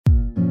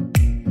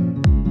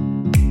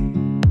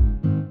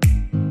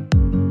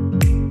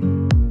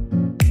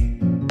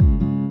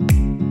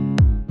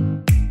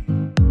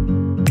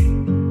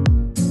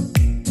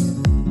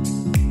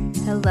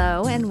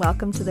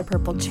welcome to the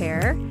Purple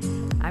Chair.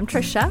 I'm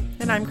Trisha.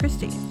 And I'm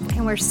Christy.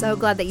 And we're so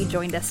glad that you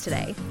joined us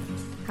today.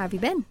 How have you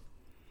been?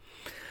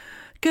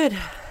 Good.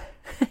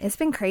 It's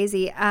been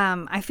crazy.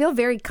 I feel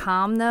very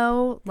calm,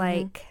 though.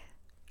 Like,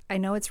 I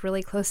know it's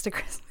really close to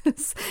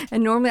Christmas,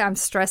 and normally I'm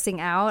stressing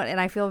out,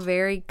 and I feel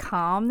very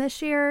calm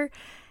this year.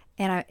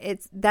 And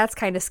that's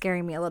kind of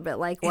scaring me a little bit.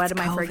 Like, what It's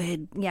am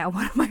COVID.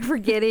 what am I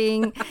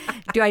forgetting?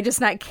 Do I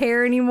just not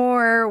care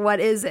anymore? What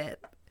is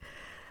it?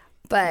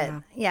 But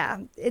yeah,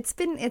 it's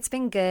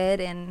been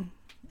good, and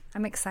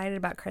I'm excited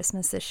about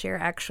Christmas this year.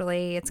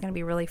 Actually, it's going to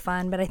be really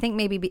fun. But I think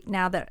maybe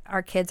now that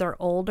our kids are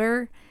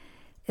older,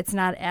 it's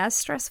not as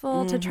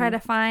stressful to try to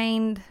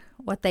find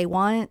what they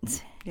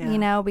want,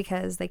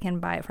 because they can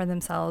buy it for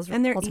themselves.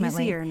 And they're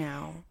ultimately. easier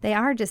now. They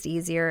are just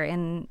easier,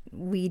 and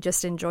we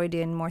just enjoy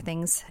doing more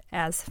things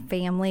as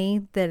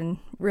family than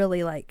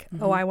really like,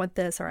 oh, I want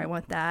this or I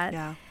want that.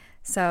 Yeah.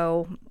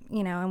 So,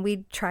 and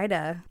we try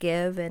to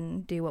give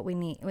and do what we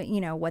need,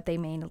 what they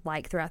may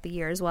like throughout the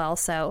year as well.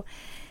 So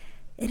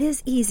it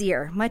is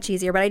easier, much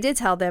easier. But I did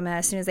tell them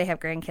as soon as they have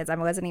grandkids, I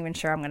wasn't even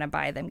sure I'm going to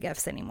buy them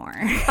gifts anymore.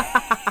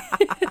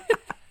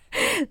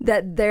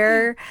 That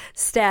their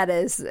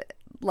status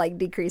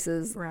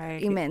decreases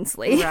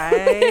immensely.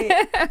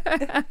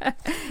 Right.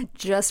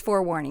 Just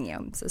forewarning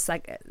you. So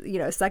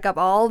suck up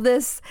all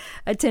this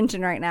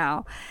attention right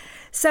now.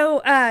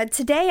 So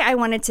today I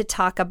wanted to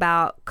talk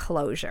about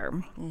closure.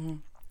 Mm-hmm.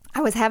 I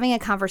was having a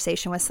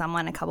conversation with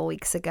someone a couple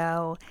weeks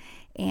ago,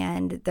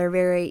 and they're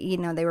very,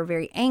 they were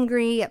very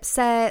angry,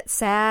 upset,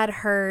 sad,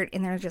 hurt,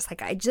 and they're just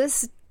like, I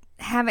just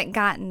haven't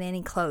gotten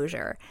any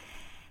closure.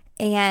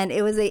 And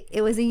it was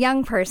a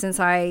young person,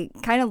 so I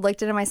kind of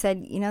looked at him. I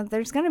said,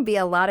 there's going to be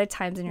a lot of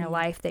times in your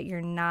life that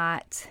you're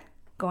not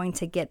going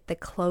to get the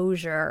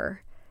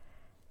closure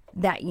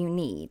that you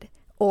need,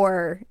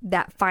 or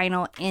that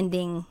final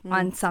ending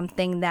on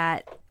something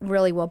that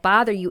really will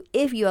bother you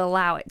if you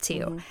allow it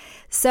to.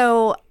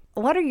 So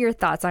what are your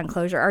thoughts on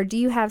closure? Or do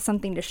you have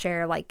something to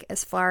share, like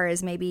as far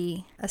as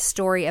maybe a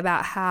story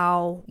about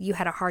how you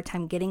had a hard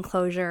time getting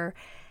closure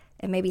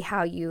and maybe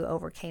how you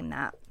overcame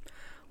that?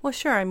 Well,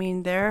 sure. I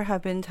mean, there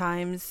have been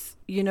times,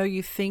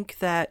 you think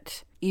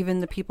that even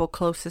the people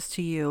closest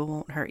to you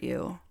won't hurt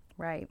you.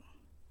 Right.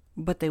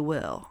 But they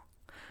will.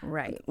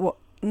 Right. Well,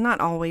 not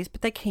always,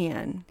 but they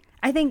can.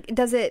 I think,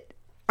 does it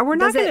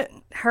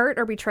hurt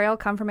or betrayal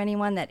come from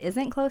anyone that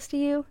isn't close to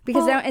you?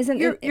 Because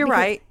you're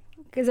right.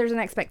 Because there's an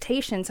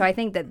expectation. So I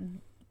think that.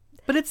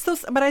 But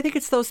I think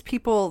it's those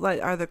people that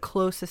are the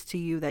closest to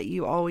you that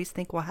you always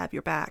think will have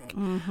your back,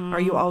 or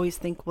you always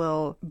think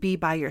will be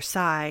by your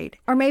side.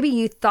 Or maybe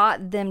you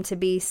thought them to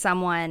be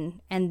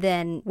someone, and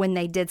then when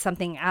they did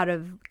something out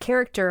of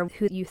character,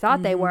 who you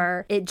thought they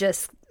were, it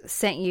just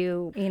sent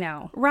you,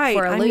 right.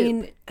 for a loop. I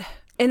mean,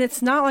 and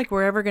it's not like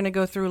we're ever going to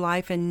go through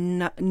life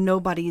and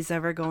nobody's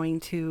ever going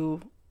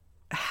to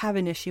have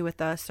an issue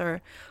with us,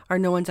 or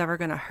no one's ever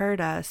going to hurt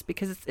us,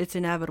 because it's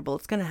inevitable.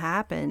 It's going to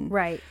happen.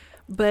 Right.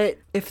 But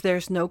if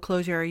there's no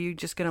closure, are you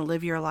just going to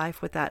live your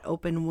life with that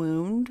open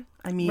wound?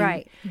 I mean,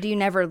 right. Do you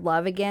never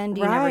love again?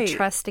 Do you never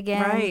trust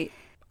again? Right.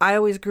 I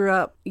always grew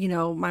up,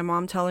 my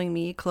mom telling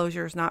me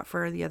closure is not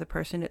for the other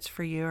person, it's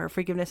for you. Or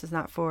forgiveness is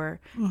not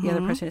for the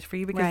other person, it's for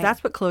you. Because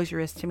that's what closure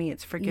is to me.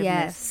 It's forgiveness.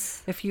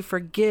 Yes. If you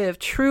forgive,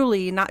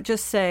 truly, not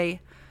just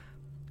say,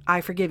 I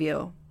forgive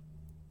you.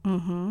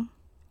 And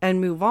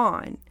move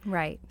on.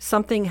 Right.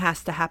 Something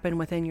has to happen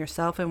within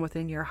yourself and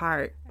within your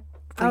heart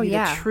for you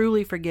to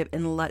truly forgive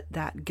and let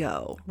that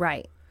go.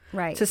 Right.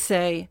 Right. To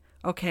say,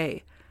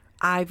 okay,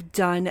 I've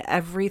done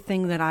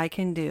everything that I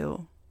can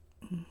do.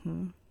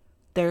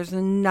 There's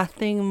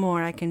nothing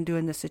more I can do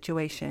in this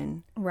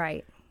situation.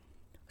 Right.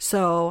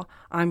 So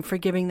I'm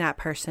forgiving that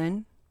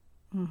person.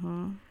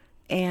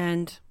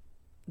 And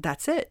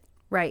that's it.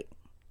 Right.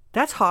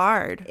 That's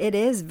hard. It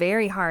is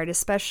very hard,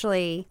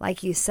 especially,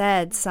 like you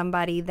said,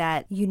 somebody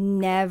that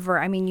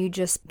you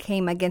just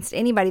came against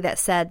anybody that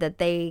said that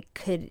they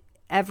could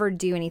ever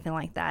do anything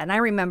like that. And I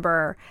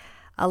remember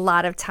a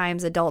lot of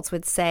times adults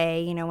would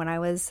say, when I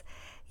was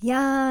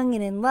young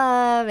and in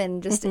love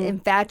and just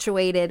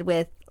infatuated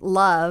with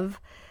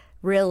love,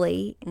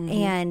 really,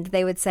 and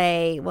they would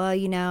say,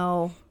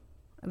 well,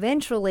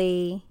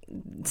 eventually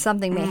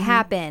something may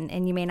happen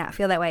and you may not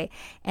feel that way.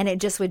 And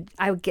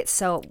I would get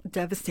so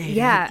devastated.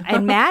 Yeah.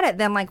 And mad at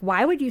them. Like,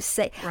 why would you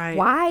say,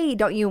 why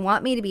don't you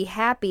want me to be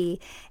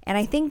happy? And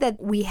I think that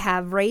we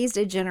have raised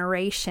a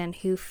generation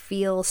who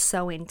feels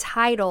so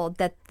entitled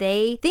that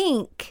they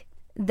think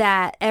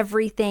that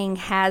everything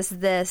has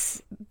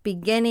this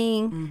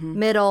beginning,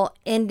 middle,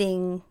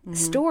 ending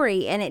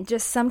story, and it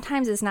just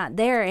sometimes is not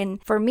there.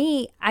 And for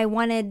me, I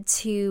wanted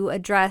to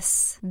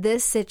address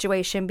this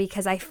situation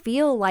because I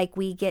feel like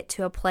we get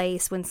to a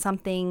place when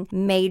something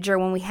major,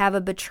 when we have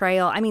a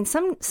betrayal. I mean,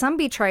 some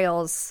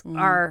betrayals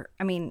are,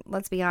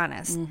 let's be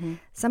honest.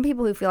 Some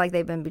people who feel like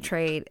they've been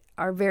betrayed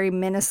are very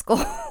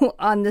minuscule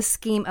on the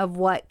scheme of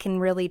what can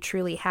really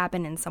truly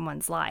happen in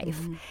someone's life.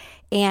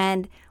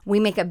 And we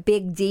make a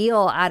big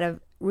deal out of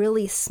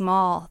really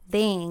small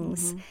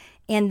things.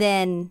 And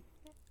then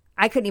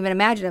I couldn't even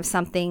imagine if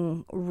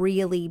something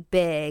really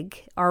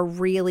big or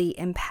really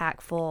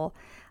impactful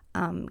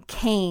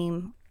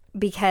came,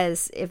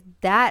 because if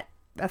that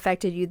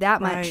affected you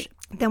that much, Right.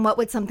 then what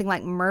would something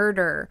like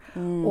murder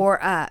or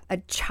a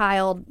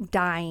child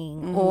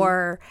dying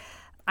or,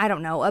 I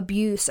don't know,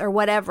 abuse or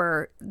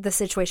whatever the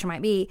situation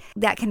might be,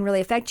 that can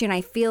really affect you. And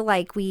I feel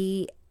like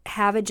we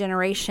have a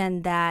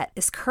generation that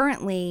is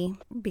currently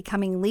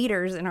becoming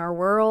leaders in our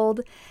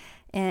world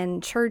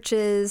and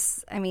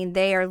churches. I mean,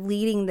 they are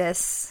leading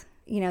this,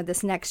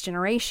 this next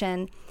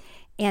generation,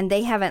 and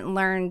they haven't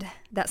learned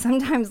that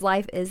sometimes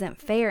life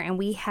isn't fair, and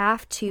we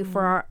have to,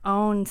 for our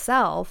own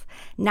self,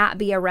 not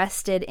be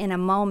arrested in a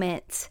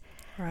moment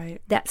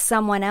Right. that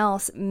someone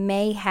else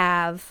may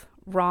have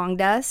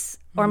wronged us,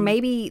 or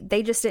maybe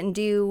they just didn't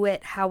do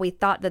it how we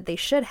thought that they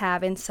should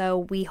have, and so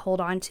we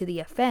hold on to the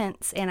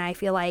offense. And I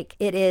feel like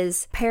it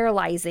is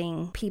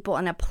paralyzing people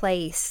in a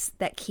place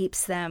that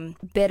keeps them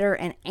bitter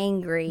and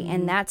angry,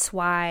 and that's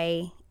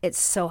why it's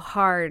so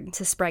hard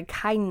to spread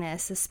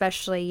kindness,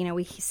 especially,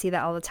 we see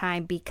that all the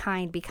time, be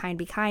kind, be kind,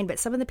 be kind. But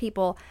some of the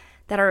people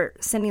that are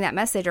sending that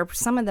message are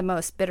some of the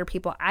most bitter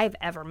people I've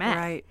ever met.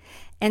 Right.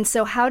 And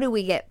so how do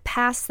we get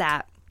past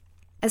that?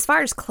 As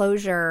far as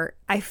closure,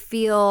 I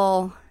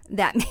feel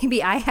that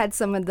maybe I had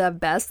some of the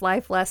best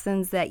life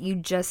lessons that you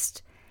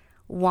just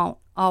won't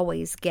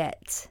always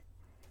get.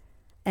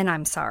 And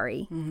I'm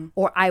sorry,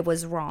 or I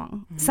was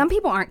wrong. Some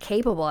people aren't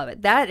capable of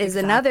it. That is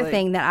another Exactly.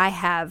 thing that I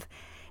have.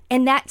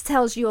 And that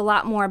tells you a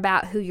lot more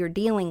about who you're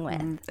dealing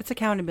with. It's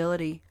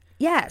accountability.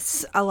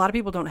 Yes, A lot of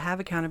people don't have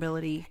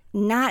accountability.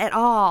 not at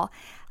all.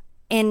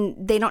 And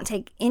they don't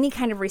take any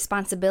kind of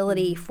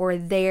responsibility for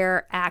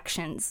their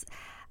actions.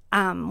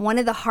 One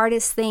of the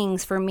hardest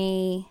things for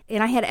me,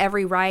 and I had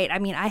every right. I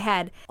mean, I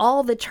had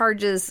all the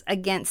charges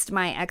against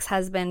my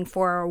ex-husband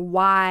for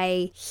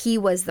why he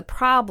was the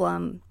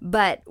problem.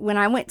 But when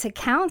I went to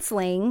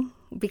counseling,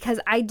 because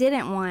I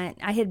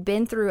had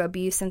been through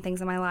abuse and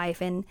things in my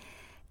life, and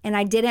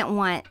I didn't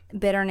want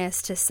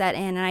bitterness to set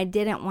in, and I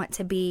didn't want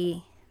to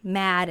be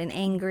mad and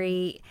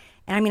angry.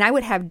 And I mean, I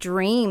would have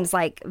dreams,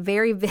 like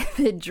very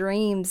vivid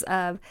dreams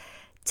of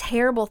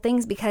terrible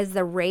things, because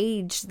the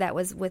rage that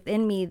was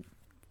within me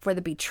for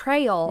the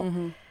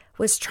betrayal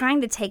was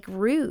trying to take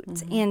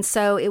root. And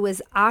so it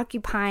was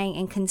occupying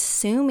and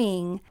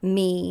consuming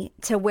me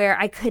to where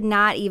I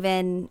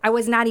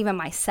was not even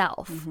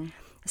myself.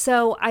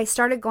 So I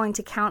started going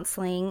to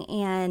counseling,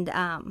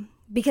 and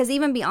because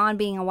even beyond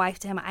being a wife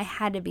to him, I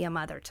had to be a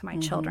mother to my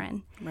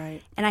children.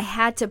 Right. And I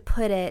had to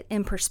put it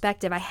in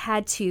perspective. I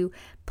had to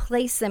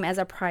place them as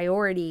a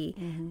priority,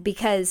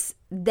 because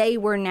they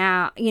were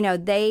now,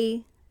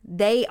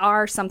 they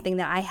are something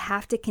that I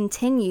have to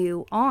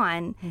continue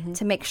on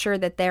to make sure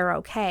that they're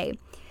okay.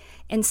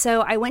 And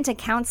so I went to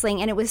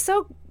counseling, and it was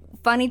so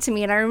funny to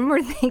me. And I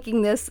remember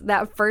thinking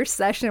that first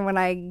session when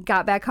I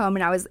got back home,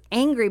 and I was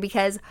angry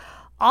because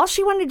all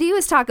she wanted to do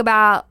is talk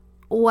about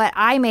what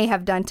I may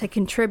have done to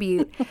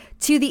contribute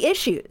to the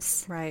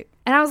issues. Right.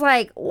 And I was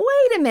like,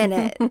 wait a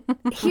minute.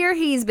 Here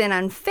he's been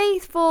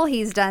unfaithful.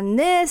 He's done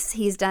this.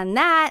 He's done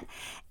that.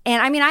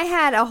 And I mean,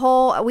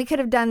 we could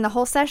have done the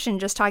whole session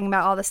just talking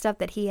about all the stuff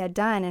that he had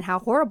done and how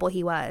horrible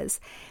he was.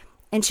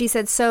 And she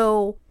said,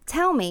 so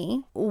tell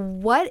me,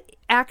 what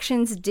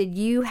actions did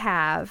you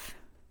have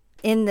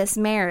in this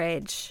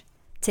marriage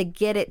to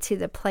get it to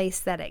the place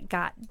that it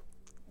got,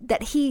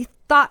 that he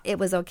thought it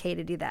was okay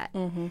to do that,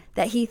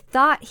 that he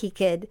thought he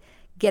could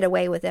get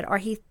away with it, or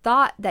he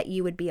thought that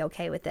you would be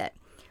okay with it?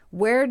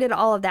 Where did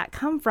all of that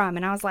come from?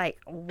 And I was like,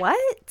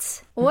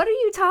 what? What are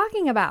you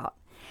talking about?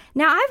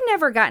 Now, I've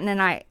never gotten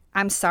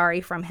I'm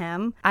sorry from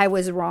him. I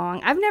was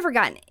wrong. I've never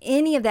gotten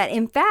any of that.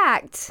 In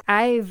fact,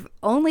 I've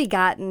only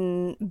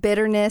gotten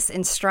bitterness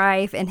and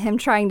strife and him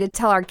trying to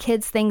tell our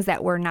kids things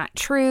that were not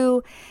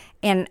true.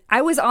 And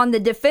I was on the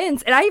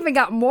defense, and I even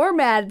got more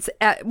mad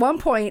at one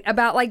point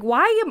about, like,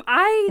 why am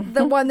I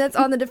the one that's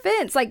on the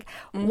defense? Like,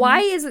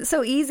 why is it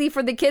so easy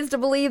for the kids to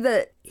believe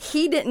that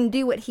he didn't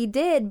do what he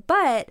did?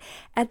 But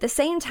at the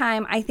same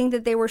time, I think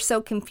that they were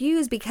so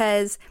confused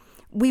because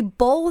we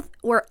both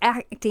were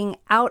acting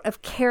out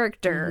of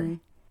character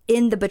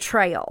in the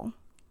betrayal,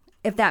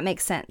 if that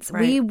makes sense.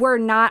 Right. We were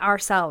not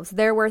ourselves.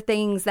 There were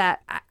things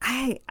that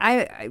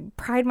I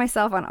pride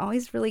myself on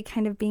always really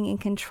kind of being in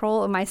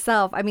control of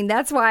myself. I mean,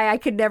 that's why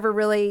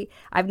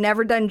I've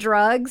never done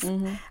drugs.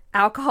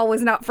 Alcohol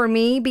was not for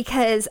me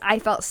because I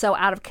felt so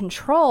out of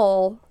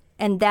control,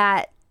 and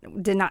that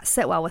did not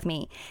sit well with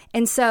me.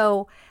 And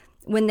so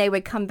when they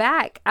would come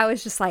back, I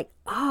was just like,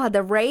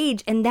 the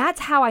rage. And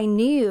that's how I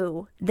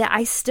knew that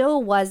I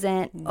still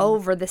wasn't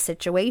over the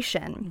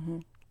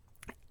situation.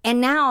 And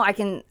now I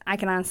can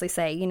honestly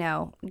say,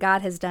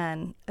 God has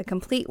done a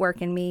complete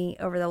work in me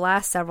over the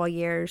last several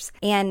years.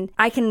 And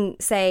I can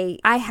say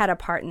I had a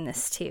part in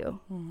this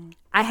too.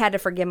 I had to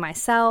forgive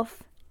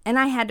myself, and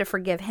I had to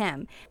forgive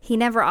him. He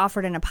never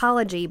offered an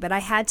apology, but I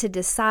had to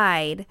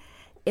decide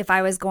if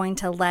I was going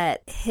to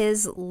let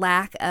his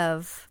lack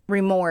of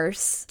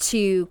remorse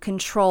to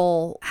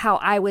control how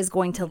I was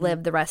going to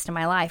live the rest of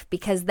my life,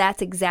 because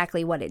that's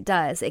exactly what it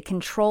does. It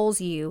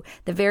controls you.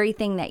 The very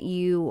thing that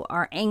you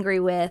are angry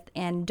with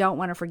and don't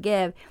want to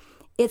forgive,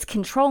 it's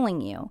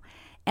controlling you.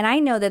 And I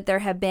know that there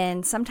have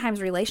been sometimes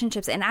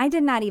relationships, and I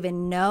did not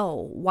even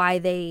know why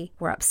they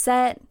were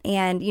upset.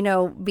 And, you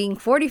know, being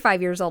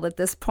 45 years old at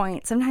this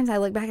point, sometimes I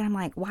look back and I'm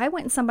like, why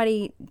wouldn't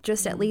somebody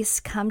just at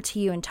least come to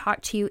you and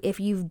talk to you if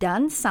you've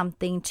done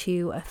something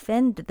to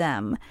offend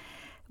them?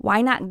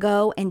 Why not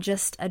go and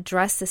just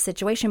address the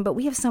situation? But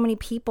we have so many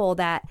people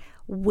that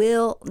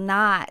will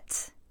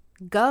not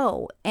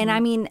go. And I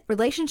mean,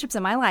 relationships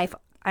in my life,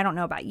 I don't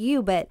know about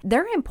you, but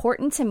they're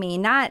important to me,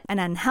 not an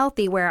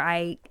unhealthy where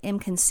I am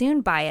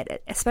consumed by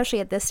it, especially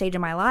at this stage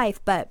of my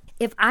life. But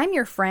if I'm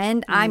your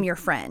friend, I'm your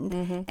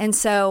friend. And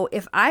so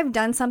if I've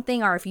done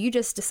something, or if you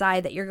just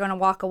decide that you're going to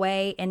walk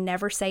away and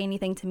never say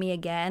anything to me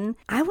again,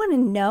 I want to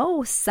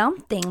know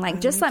something. Like,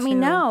 just let me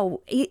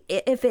know.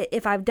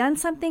 If I've done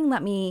something,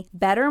 let me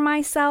better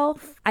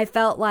myself. I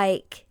felt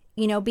like,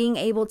 you know, being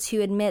able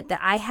to admit that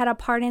I had a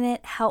part in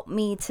it helped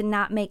me to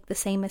not make the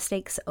same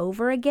mistakes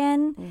over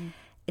again.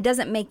 It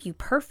doesn't make you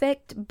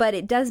perfect, but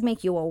it does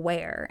make you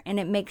aware, and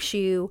it makes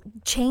you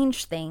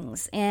change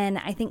things. And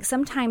I think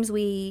sometimes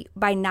we,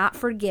 by not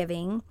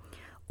forgiving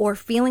or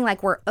feeling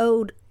like we're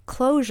owed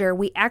closure,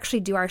 we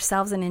actually do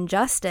ourselves an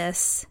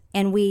injustice,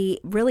 and we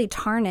really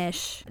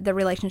tarnish the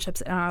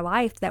relationships in our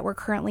life that we're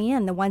currently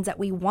in, the ones that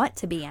we want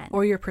to be in.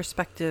 Or your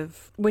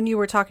perspective. When you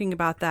were talking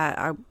about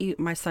that,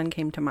 my son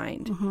came to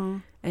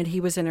mind. And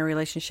he was in a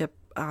relationship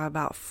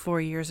about 4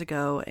 years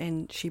ago,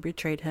 and she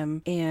betrayed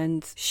him.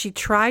 And she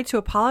tried to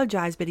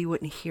apologize, but he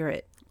wouldn't hear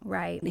it.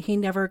 Right. He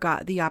never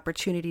got the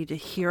opportunity to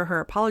hear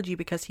her apology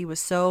because he was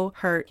so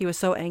hurt. He was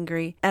so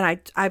angry. And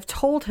I've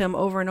told him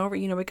over and over,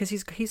 you know, because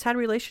he's had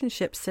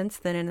relationships since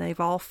then, and they've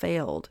all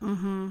failed.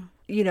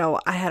 You know,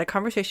 I had a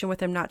conversation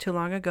with him not too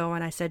long ago,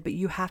 and I said, but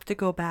you have to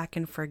go back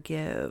and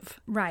forgive.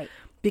 Right.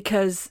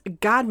 Because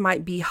God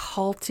might be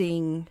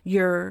halting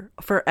your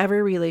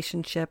forever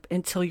relationship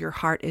until your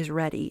heart is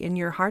ready. And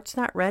your heart's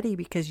not ready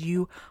because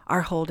you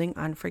are holding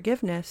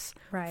unforgiveness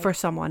for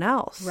someone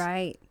else.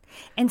 Right.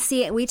 And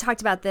see, we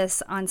talked about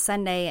this on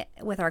Sunday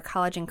with our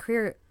college and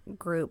career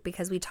group,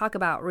 because we talk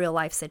about real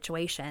life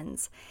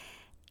situations.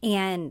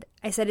 And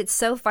I said, it's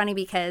so funny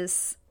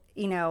because,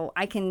 you know,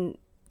 I can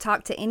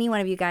talk to any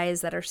one of you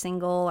guys that are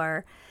single,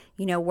 or,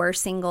 you know, were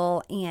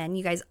single, and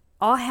you guys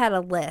all had a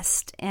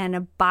list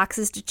and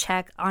boxes to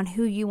check on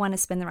who you want to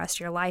spend the rest of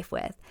your life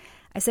with.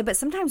 I said, but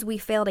sometimes we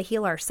fail to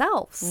heal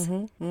ourselves.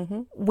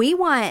 We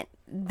want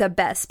the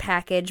best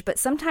package, but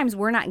sometimes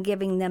we're not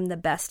giving them the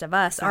best of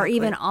us, or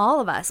even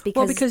all of us.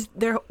 Because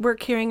we're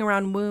carrying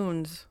around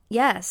wounds.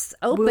 Yes,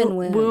 open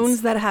wounds.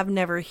 Wounds that have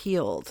never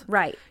healed.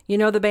 Right. You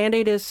know, the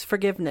Band-Aid is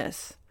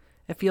forgiveness.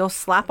 If you'll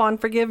slap on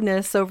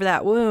forgiveness over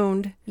that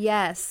wound,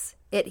 yes,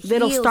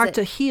 it'll start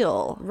to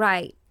heal.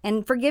 Right.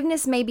 And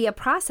forgiveness may be a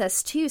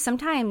process too.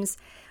 Sometimes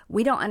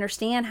we don't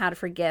understand how to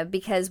forgive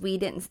because we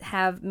didn't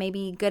have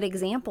maybe good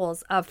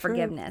examples of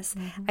forgiveness.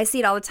 I see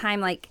it all the time.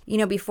 Like, you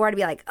know, before I'd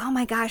be like, oh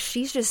my gosh,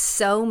 she's just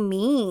so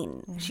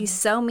mean. She's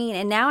so mean.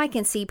 And now I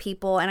can see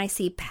people, and I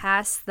see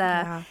past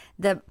the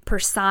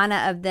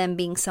persona of them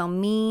being so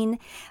mean,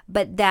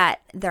 but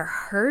that they're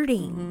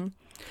hurting.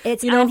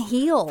 It's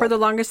unhealed. For the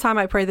longest time,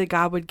 I prayed that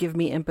God would give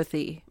me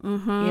empathy. You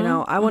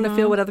know, I want to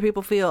feel what other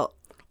people feel.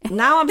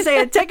 Now I'm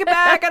saying, take it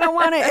back. I don't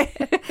want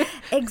it.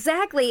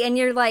 Exactly. And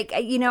you're like,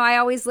 you know, I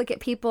always look at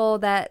people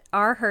that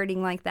are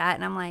hurting like that,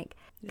 and I'm like,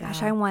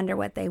 gosh, I wonder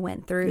what they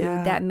went through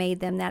that made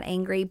them that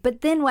angry.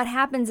 But then what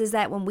happens is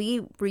that when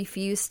we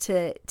refuse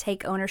to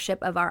take ownership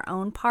of our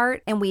own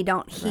part, and we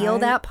don't heal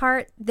that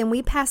part, then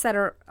we pass that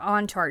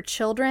on to our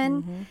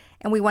children,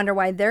 and we wonder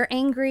why they're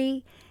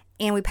angry.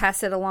 And we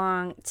pass it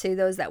along to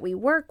those that we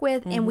work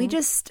with. And we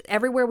just,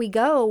 everywhere we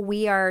go,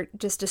 we are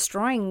just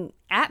destroying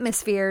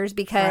atmospheres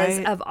because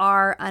of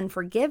our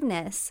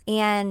unforgiveness.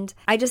 And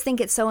I just think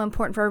it's so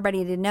important for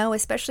everybody to know,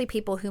 especially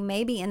people who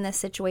may be in this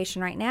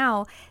situation right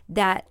now,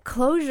 that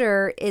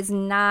closure is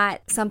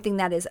not something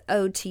that is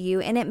owed to you.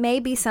 And it may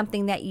be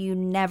something that you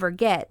never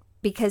get,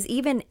 because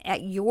even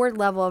at your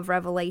level of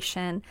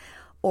revelation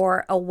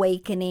or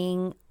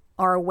awakening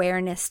or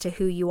awareness to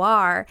who you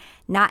are,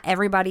 not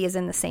everybody is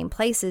in the same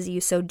place as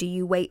you. So do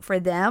you wait for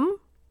them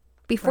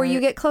before you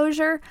get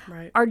closure?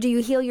 Or do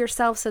you heal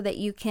yourself so that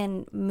you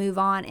can move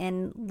on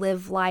and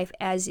live life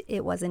as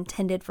it was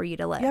intended for you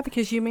to live? Yeah,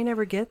 because you may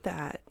never get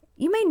that.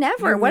 You may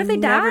never. What if they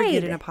died? Never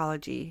get an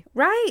apology.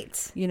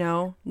 Right. You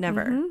know,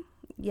 never.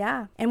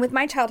 Yeah. And with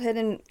my childhood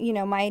and, you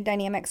know, my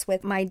dynamics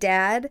with my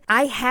dad,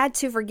 I had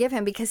to forgive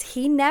him because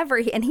he never,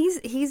 and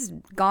he's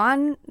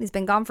gone. He's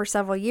been gone for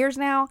several years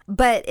now.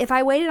 But if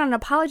I waited on an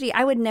apology,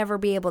 I would never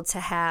be able to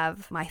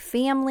have my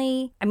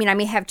family. I mean, I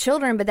may have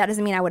children, but that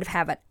doesn't mean I would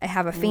have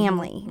a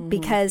family.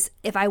 Because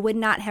if I would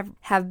not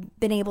have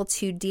been able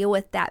to deal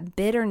with that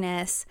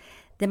bitterness,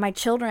 then my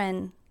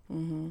children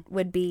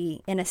would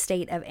be in a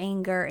state of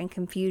anger and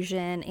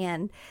confusion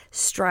and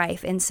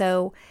strife. And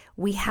so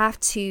we have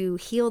to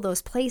heal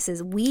those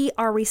places. We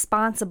are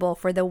responsible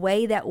for the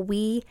way that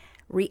we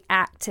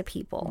react to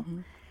people.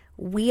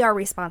 We are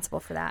responsible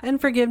for that. And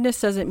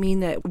forgiveness doesn't mean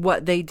that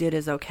what they did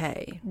is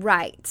okay.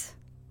 Right.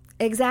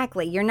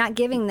 Exactly. You're not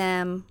giving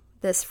them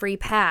this free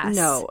pass.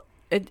 No,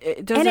 it doesn't. And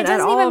it doesn't at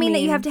all even mean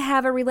that you have to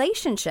have a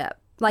relationship.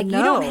 Like, you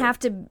don't No. have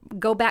to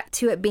go back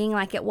to it being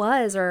like it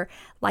was or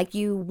like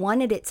you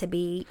wanted it to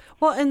be.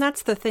 Well, and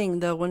that's the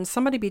thing, though. When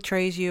somebody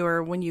betrays you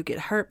or when you get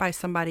hurt by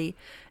somebody,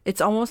 it's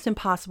almost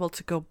impossible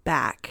to go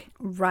back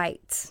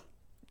Right.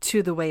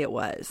 to the way it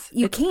was.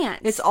 You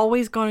can't. It's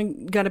always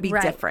going to be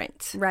Right.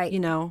 different. Right. You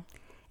know?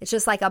 It's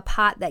just like a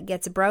pot that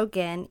gets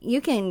broken.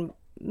 You can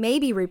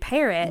maybe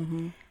repair it,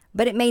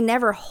 but it may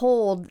never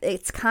hold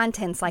its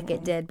contents like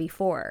it did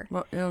before.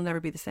 Well, it'll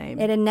never be the same.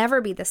 It'll never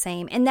be the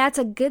same. And that's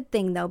a good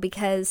thing, though,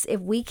 because if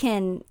we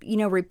can,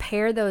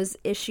 repair those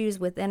issues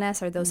within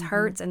us or those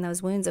hurts and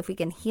those wounds, if we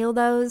can heal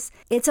those,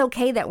 it's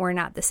okay that we're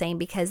not the same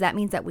because that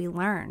means that we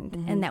learned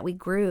and that we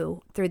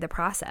grew through the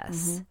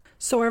process.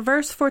 So our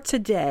verse for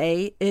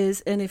today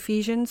is in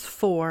Ephesians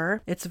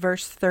 4. It's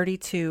verse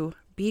 32.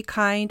 Be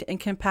kind and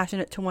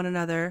compassionate to one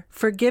another,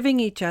 forgiving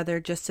each other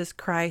just as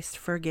Christ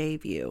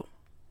forgave you.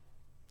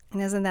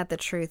 And isn't that the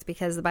truth?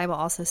 Because the Bible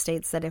also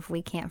states that if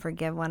we can't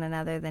forgive one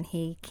another, then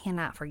he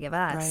cannot forgive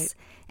us. Right.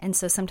 And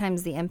so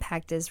sometimes the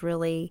impact is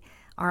really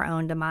our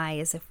own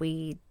demise if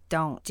we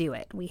don't do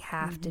it. We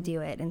have to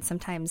do it. And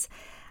sometimes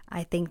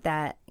I think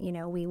that,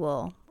 we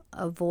will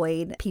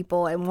avoid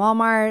people in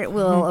Walmart.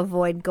 We'll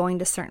avoid going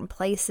to certain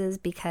places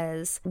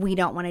because we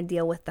don't want to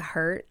deal with the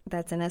hurt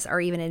that's in us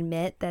or even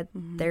admit that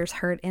there's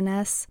hurt in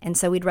us. And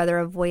so we'd rather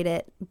avoid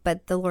it.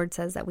 But the Lord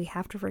says that we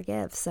have to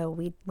forgive. So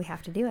we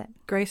have to do it.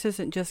 Grace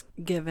isn't just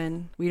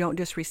given. We don't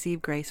just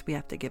receive grace. We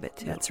have to give it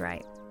too. That's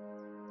right.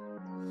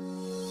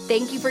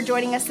 Thank you for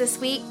joining us this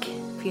week.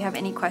 If you have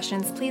any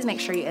questions, please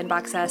make sure you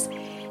inbox us.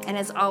 And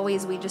as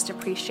always, we just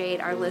appreciate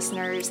our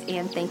listeners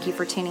and thank you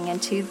for tuning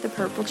into The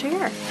Purple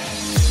Chair.